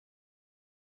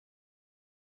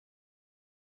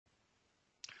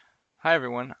Hi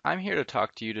everyone, I'm here to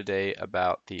talk to you today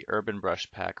about the Urban Brush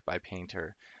Pack by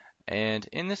Painter. And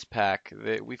in this pack,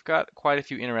 we've got quite a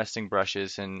few interesting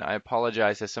brushes, and I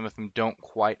apologize that some of them don't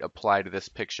quite apply to this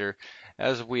picture.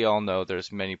 As we all know,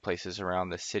 there's many places around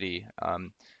the city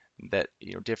that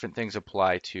different things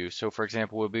apply to. So, for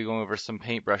example, we'll be going over some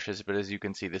paint brushes, but as you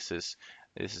can see, this is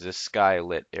a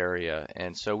sky-lit area,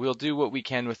 and so we'll do what we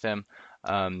can with them.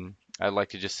 I'd like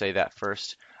to just say that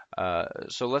first.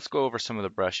 So let's go over some of the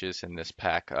brushes in this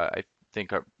pack. I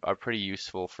think are pretty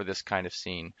useful for this kind of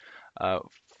scene. Uh,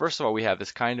 First of all, we have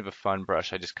this kind of a fun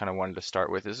brush I just kind of wanted to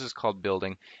start with. This is called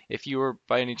Building. If you were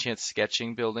by any chance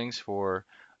sketching buildings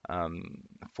um,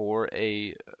 for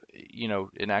an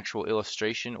actual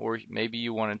illustration, or maybe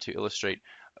you wanted to illustrate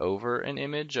over an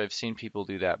image, I've seen people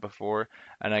do that before,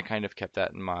 and I kind of kept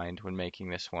that in mind when making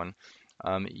this one.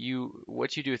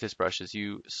 What you do with this brush is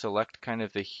you select kind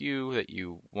of the hue that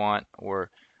you want, or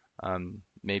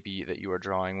maybe that you are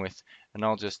drawing with, and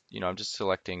I'm just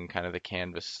selecting kind of the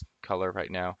canvas color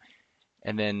right now.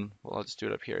 And then, well, I'll just do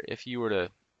it up here. If you were to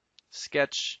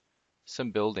sketch some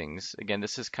buildings, again,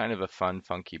 this is kind of a fun,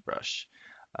 funky brush.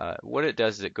 What it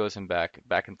does is it goes in back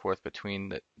and forth between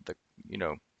the you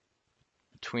know,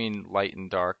 between light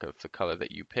and dark of the color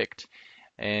that you picked,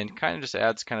 and kind of just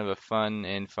adds kind of a fun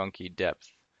and funky depth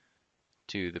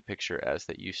to the picture as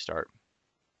that you start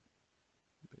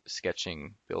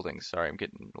sketching buildings. Sorry, I'm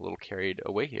getting a little carried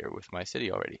away here with my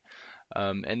city already.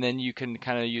 And then you can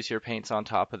kind of use your paints on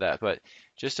top of that, but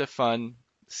just a fun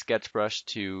sketch brush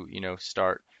to,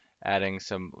 start adding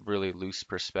some really loose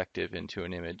perspective into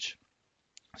an image.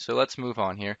 So let's move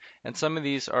on here. And some of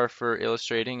these are for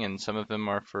illustrating and some of them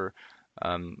are for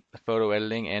photo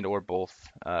editing and or both.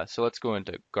 So let's go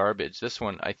into garbage. This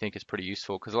one I think is pretty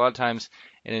useful because a lot of times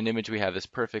in an image we have this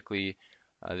perfectly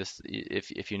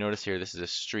if you notice here, this is a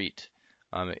street.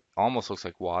 It almost looks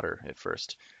like water at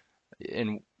first,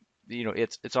 and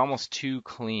it's almost too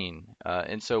clean.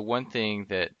 And so one thing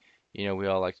that we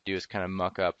all like to do is kind of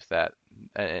muck up that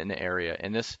an area.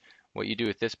 And this, what you do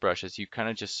with this brush is you kind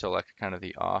of just select kind of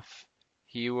the off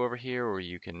hue over here, or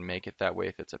you can make it that way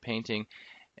if it's a painting,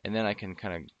 and then I can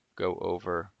kind of go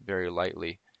over very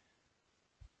lightly.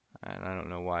 And I don't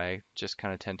know why, I just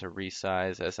kind of tend to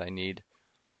resize as I need.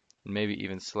 Maybe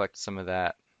even select some of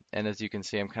that. And as you can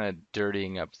see, I'm kind of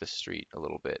dirtying up the street a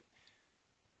little bit,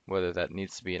 whether that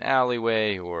needs to be an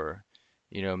alleyway or,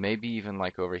 maybe even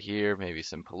like over here, maybe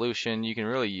some pollution. You can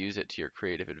really use it to your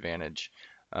creative advantage.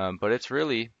 But it's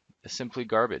really simply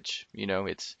garbage.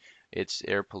 It's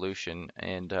air pollution.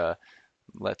 And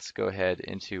let's go ahead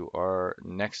into our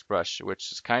next brush,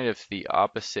 which is kind of the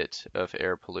opposite of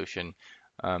air pollution.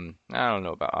 I don't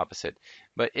know about opposite,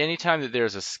 but anytime that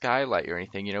there's a skylight or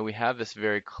anything, we have this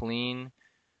very clean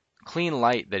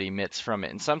light that emits from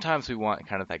it. And sometimes we want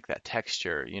kind of like that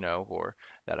texture, or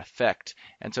that effect.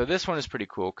 And so this one is pretty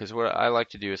cool because what I like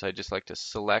to do is I just like to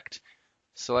select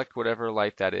whatever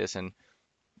light that is and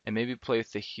maybe place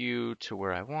the hue to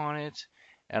where I want it.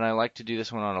 And I like to do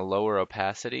this one on a lower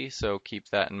opacity, so keep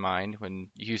that in mind when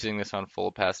using this on full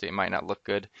opacity. It might not look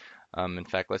good. In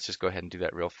fact, let's just go ahead and do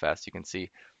that real fast. You can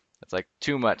see it's like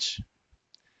too much.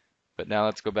 But now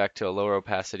let's go back to a lower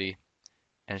opacity,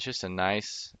 and it's just a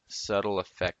nice subtle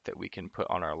effect that we can put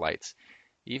on our lights.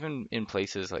 Even in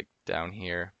places like down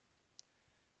here,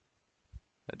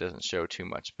 that doesn't show too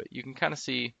much, but you can kind of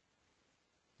see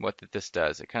what this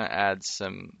does. It kind of adds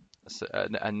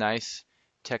a nice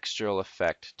textural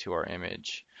effect to our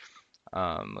image.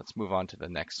 Let's move on to the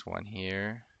next one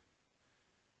here.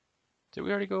 Did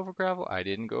we already go over gravel? I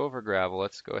didn't go over gravel.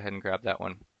 Let's go ahead and grab that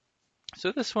one.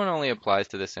 So this one only applies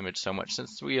to this image so much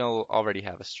since we already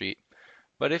have a street.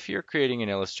 But if you're creating an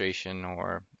illustration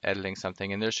or editing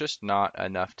something and there's just not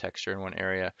enough texture in one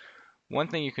area, one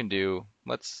thing you can do,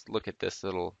 let's look at this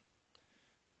little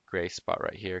gray spot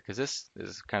right here, because this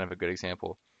is kind of a good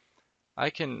example. I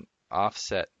can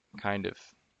offset kind of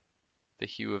the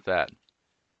hue of that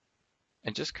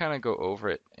and just kind of go over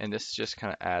it, and this just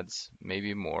kind of adds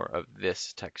maybe more of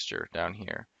this texture down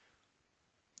here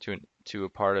to a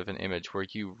part of an image where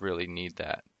you really need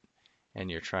that and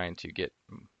you're trying to get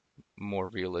more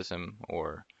realism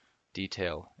or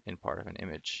detail in part of an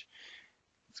image.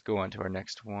 Let's go on to our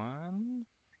next one,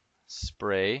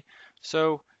 spray.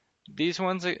 So these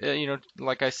ones,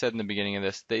 like I said in the beginning of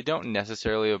this, they don't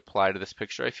necessarily apply to this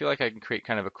picture. I feel like I can create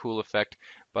kind of a cool effect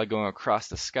by going across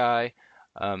the sky.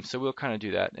 So we'll kind of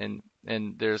do that. And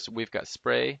we've got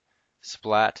spray,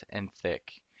 splat, and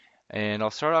thick. And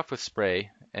I'll start off with spray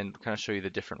and kind of show you the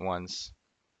different ones.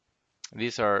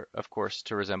 These are, of course,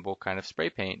 to resemble kind of spray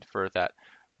paint for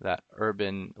that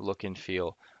urban look and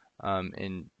feel.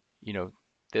 And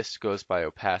this goes by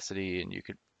opacity, and you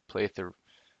could play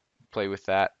with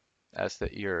that as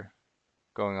that you're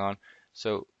going on.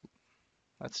 So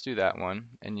let's do that one,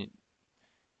 and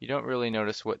you don't really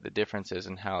notice what the difference is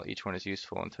and how each one is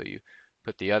useful until you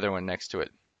put the other one next to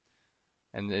it.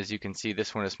 And as you can see,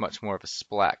 this one is much more of a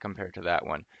splat compared to that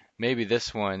one. Maybe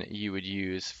this one you would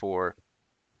use for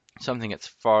something that's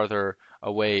farther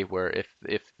away, where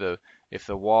if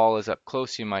the wall is up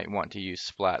close, you might want to use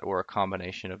splat or a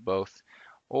combination of both,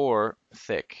 or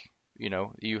thick.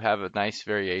 You have a nice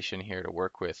variation here to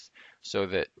work with, so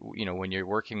that when you're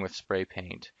working with spray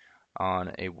paint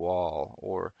on a wall,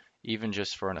 or even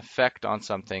just for an effect on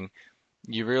something,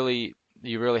 you really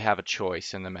have a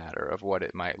choice in the matter of what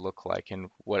it might look like and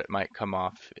what it might come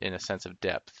off in a sense of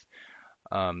depth.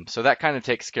 So that kind of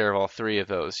takes care of all three of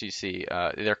those. You see,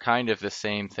 they're kind of the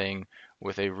same thing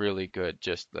with a really good,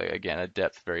 just like, again, a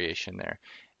depth variation there.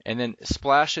 And then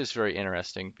splash is very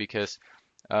interesting because,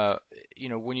 uh,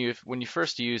 when you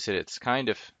first use it, it's kind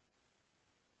of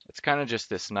just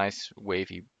this nice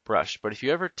wavy brush. But if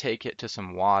you ever take it to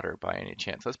some water by any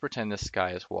chance, let's pretend this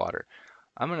sky is water.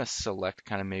 I'm going to select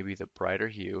kind of maybe the brighter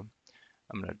hue.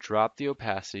 I'm going to drop the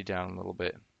opacity down a little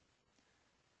bit,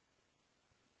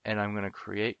 and I'm going to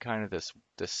create kind of this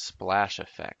splash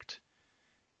effect.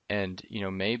 And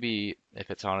maybe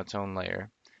if it's on its own layer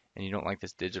and you don't like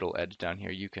this digital edge down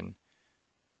here, you can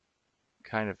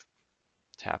kind of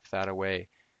tap that away.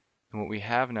 And what we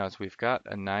have now is we've got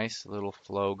a nice little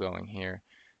flow going here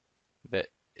that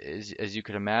is, as you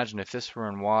could imagine, if this were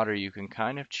in water, you can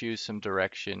kind of choose some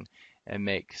direction and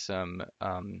make some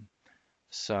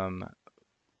some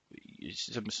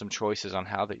choices on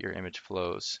how that your image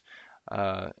flows.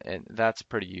 And that's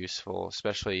pretty useful,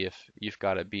 especially if you've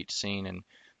got a beach scene and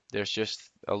there's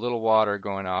just a little water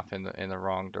going off in the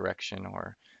wrong direction,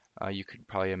 or you could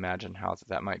probably imagine how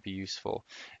that might be useful.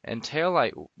 And tail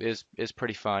light is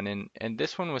pretty fun, and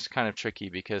this one was kind of tricky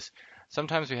because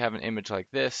sometimes we have an image like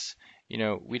this,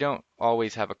 we don't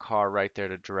always have a car right there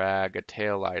to drag a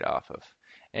tail light off of.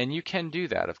 And you can do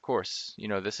that, of course.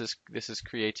 This is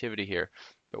creativity here.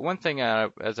 But one thing,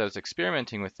 as I was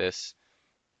experimenting with this,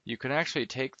 you can actually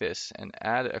take this and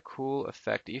add a cool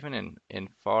effect even in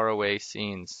far away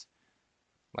scenes,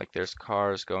 like there's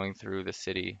cars going through the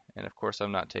city. And of course,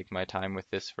 I'm not taking my time with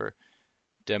this for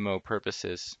demo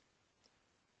purposes,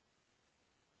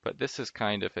 but this is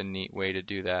kind of a neat way to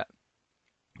do that.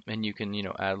 And you can,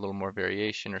 add a little more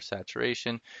variation or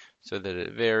saturation so that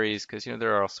it varies, because,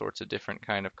 there are all sorts of different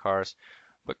kind of cars,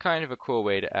 but kind of a cool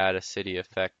way to add a city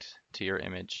effect to your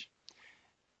image.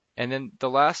 And then the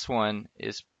last one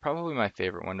is probably my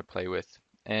favorite one to play with.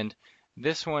 And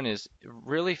this one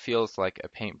really feels like a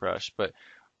paintbrush, but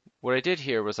what I did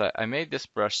here was I made this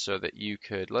brush so that you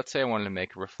could, let's say I wanted to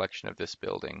make a reflection of this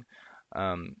building,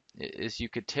 is you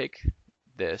could take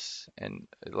this, and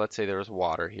let's say there was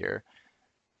water here,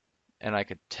 and I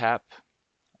could tap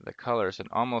the colors and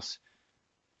almost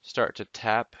start to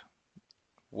tap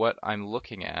what I'm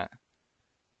looking at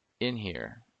in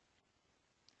here.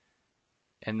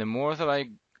 And the more that I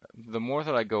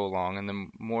go along, and the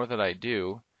more that I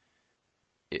do,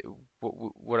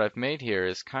 what I've made here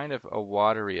is kind of a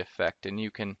watery effect, and you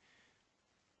can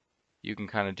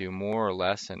kind of do more or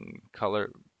less and color,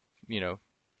 you know,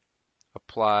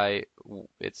 apply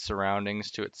its surroundings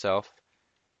to itself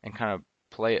and kind of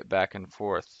play it back and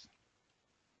forth.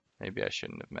 Maybe I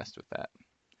shouldn't have messed with that.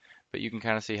 But you can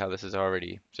kind of see how this is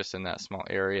already just in that small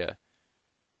area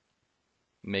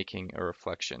making a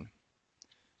reflection.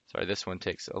 Sorry, this one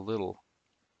takes a little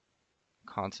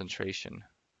concentration.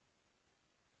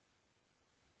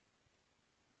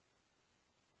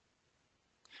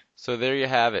 So there you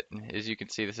have it. As you can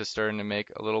see, this is starting to make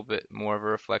a little bit more of a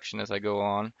reflection as I go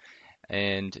on.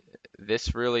 And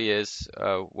this really is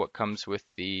what comes with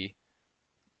the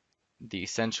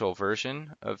essential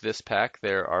version of this pack.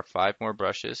 There are 5 more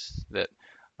brushes that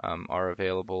are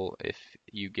available if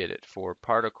you get it for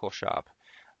ParticleShop.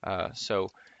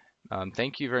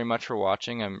 Thank you very much for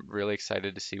watching. I'm really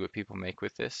excited to see what people make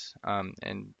with this,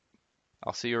 and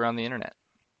I'll see you around the internet.